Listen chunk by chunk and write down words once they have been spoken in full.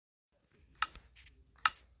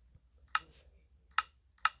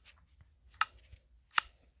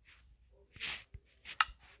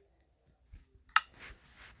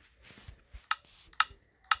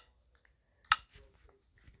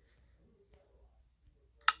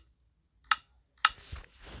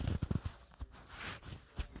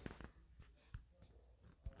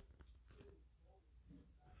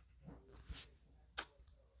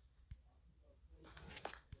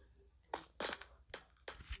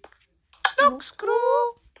Corkscrew.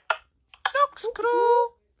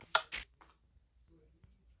 Corkscrew.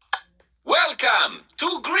 Welcome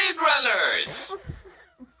to Grid Runners.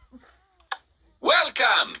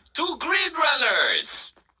 Welcome to Grid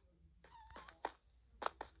Runners.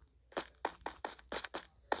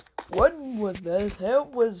 What the hell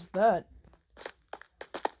was that?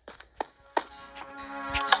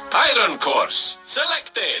 Iron course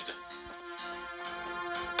selected.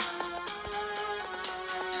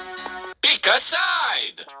 Pick a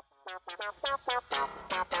side.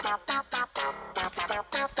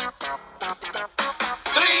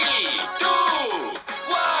 Three, two,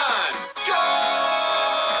 one, go!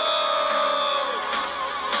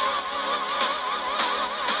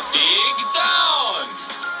 Dig down.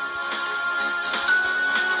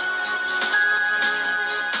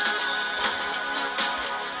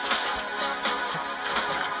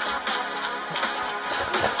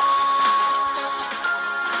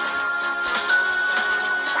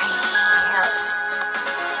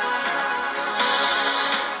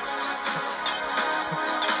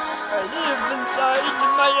 I live inside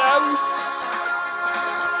my house.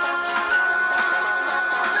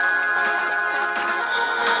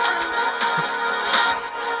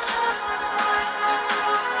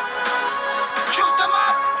 Shoot them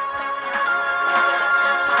up.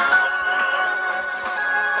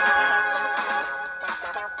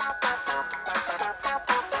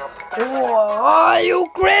 Oh, you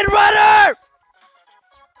Grid Runner!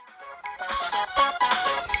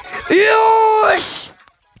 Yes!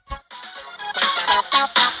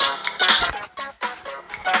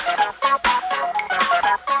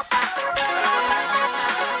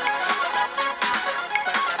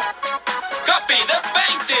 Copy the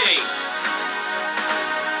painting.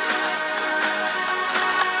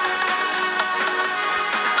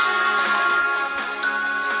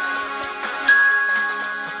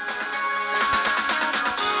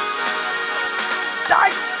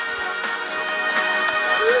 Die!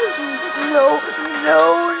 No, no,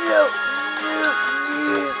 no.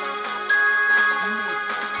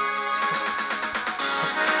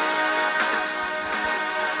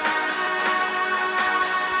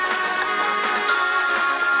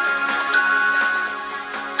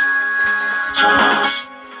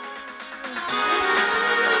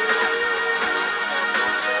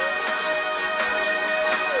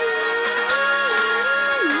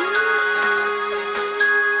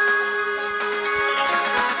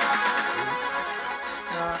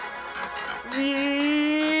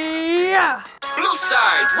 Yeah! Blue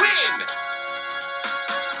side win.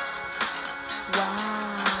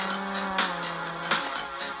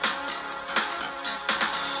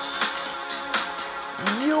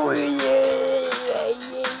 You,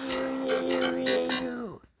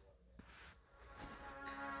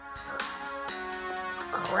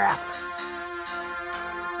 Crap.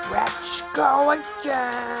 Let's go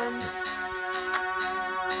again.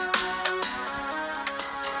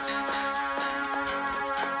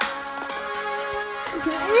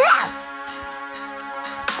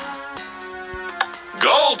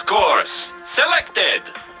 Gold course selected.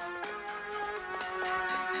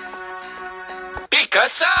 Pick a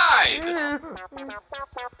side.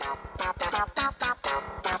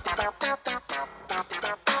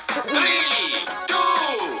 Three,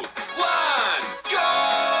 two, one, go!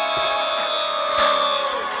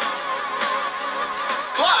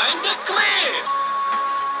 Climb the cliff.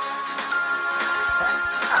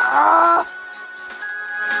 Ah!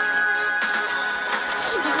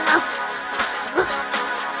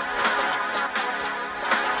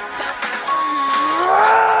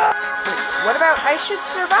 What about I should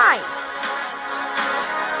survive?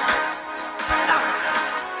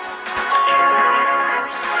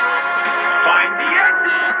 Find the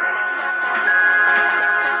exit.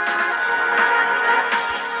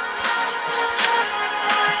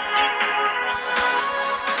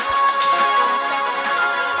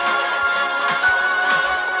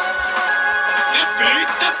 Defeat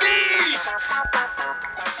the beasts.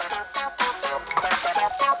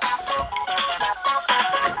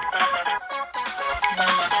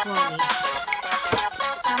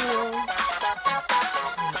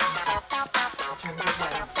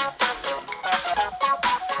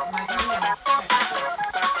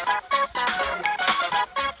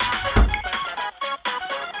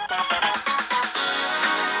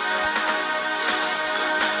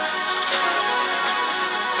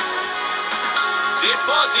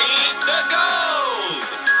 Deposit the gold.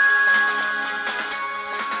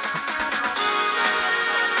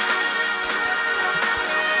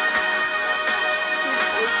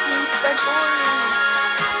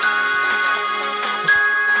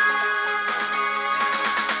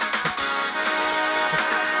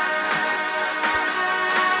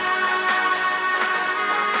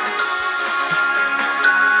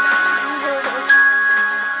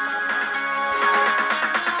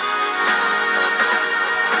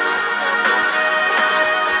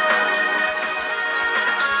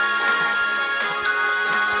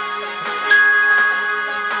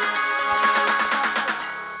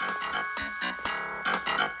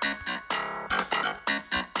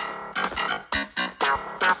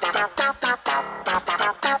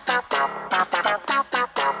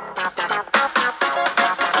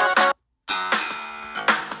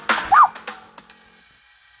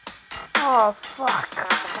 Oh,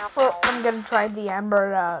 fuck. Well, I'm gonna try the Amber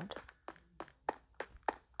Rod.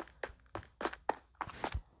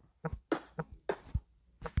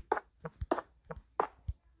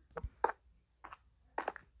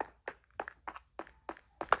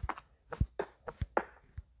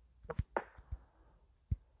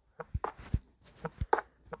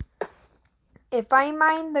 If I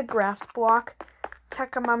mine the grass block,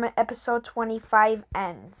 Takamama episode 25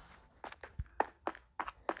 ends.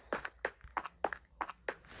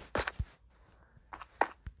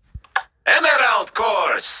 Emerald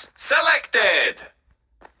course selected.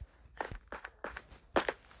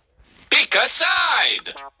 Pick a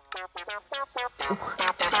side.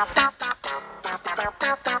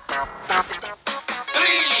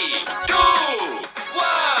 Three, two,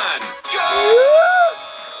 one, go!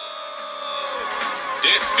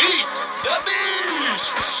 Defeat the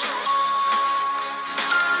beasts!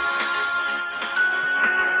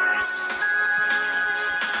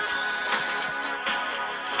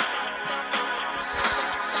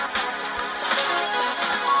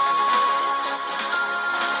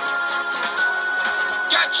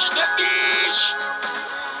 Catch the fish!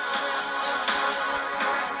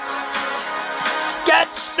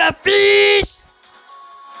 Catch the fish!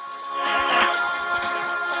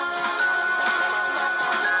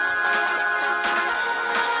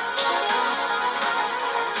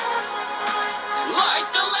 Light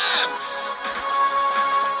the lamps!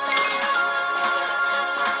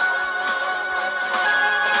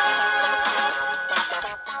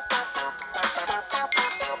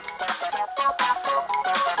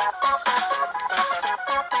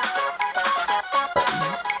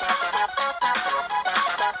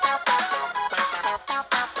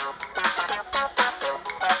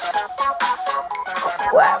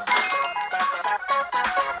 Wow.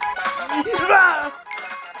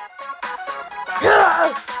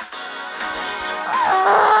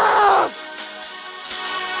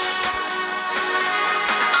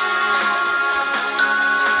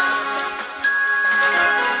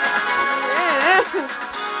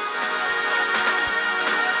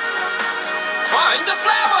 Find the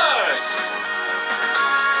flowers!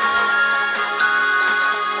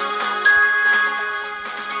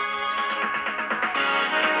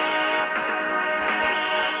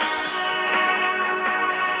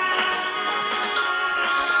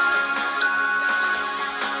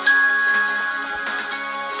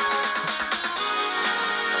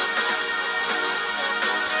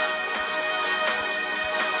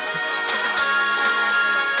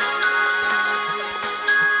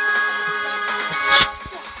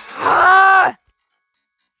 Ah!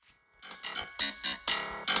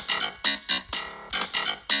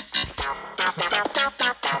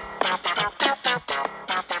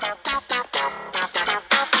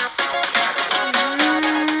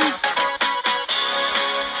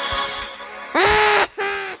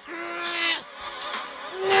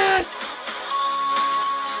 Yes!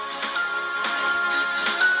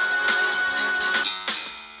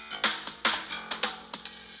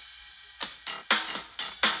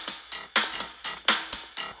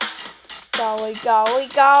 Golly, golly,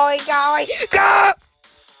 golly, golly, go!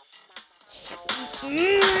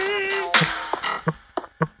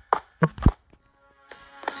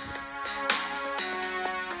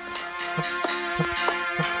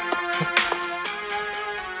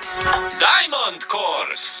 Diamond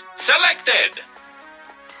course selected.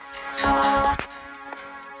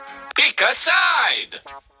 Pick a side.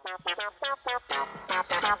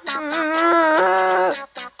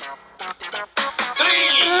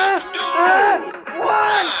 Three, two,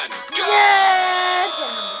 one, go!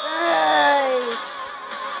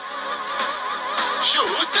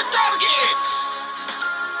 Shoot the targets.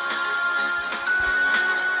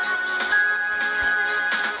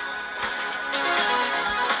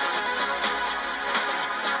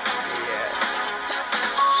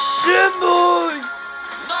 Shimmy!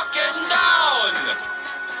 Knock him down.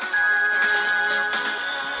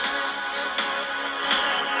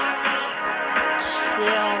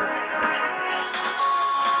 Kill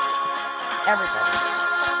everybody.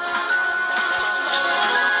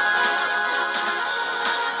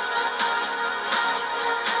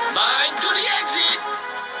 Mine to the exit.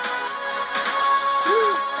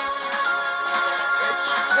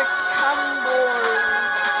 It's the cowboy.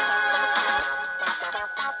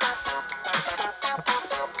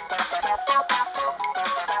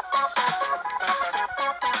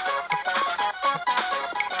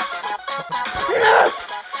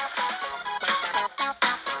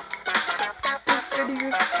 audio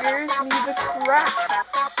scares me the crap.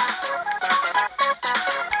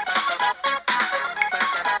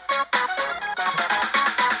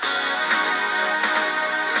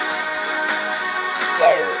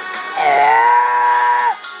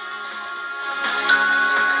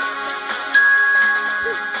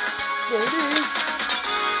 There it is.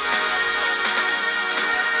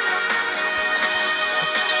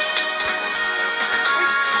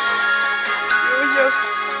 Oh, yes.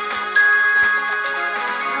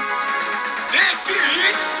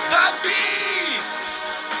 Defeat the beasts!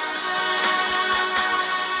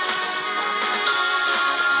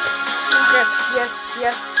 Okay. Yes,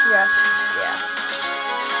 yes, yes, yes.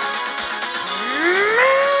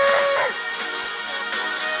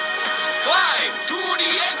 Climb to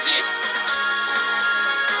the exit!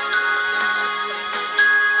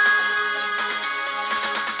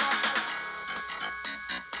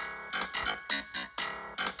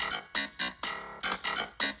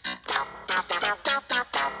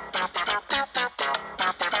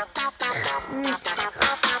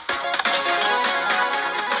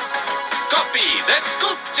 Copy the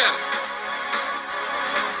sculpture!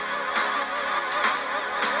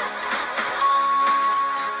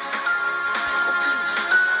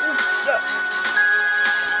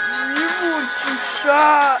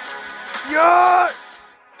 Shot! Yeah!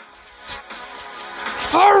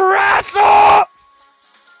 Harasser!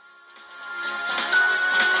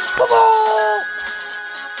 Come on!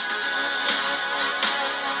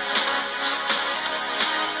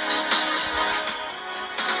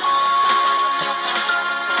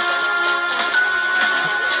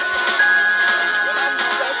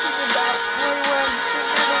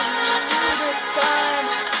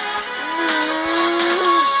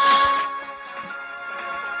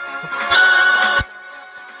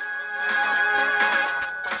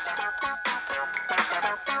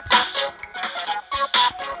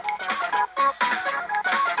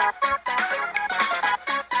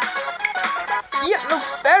 It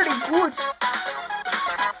looks very good.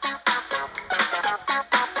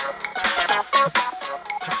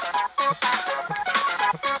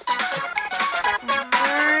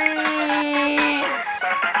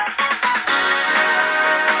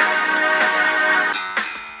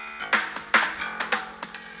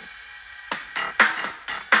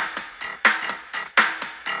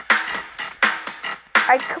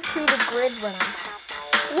 I completed grid runs.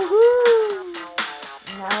 Woohoo!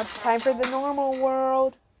 Now it's time for the normal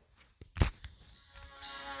world.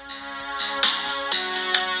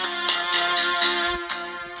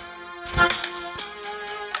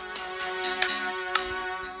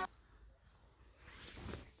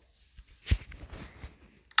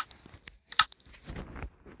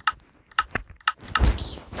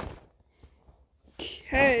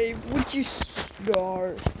 Okay, would you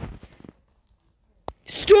start?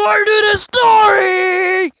 Start to the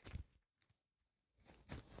story!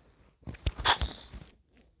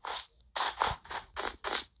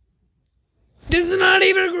 This is not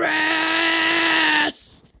even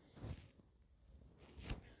grass!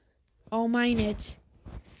 I'll mine it.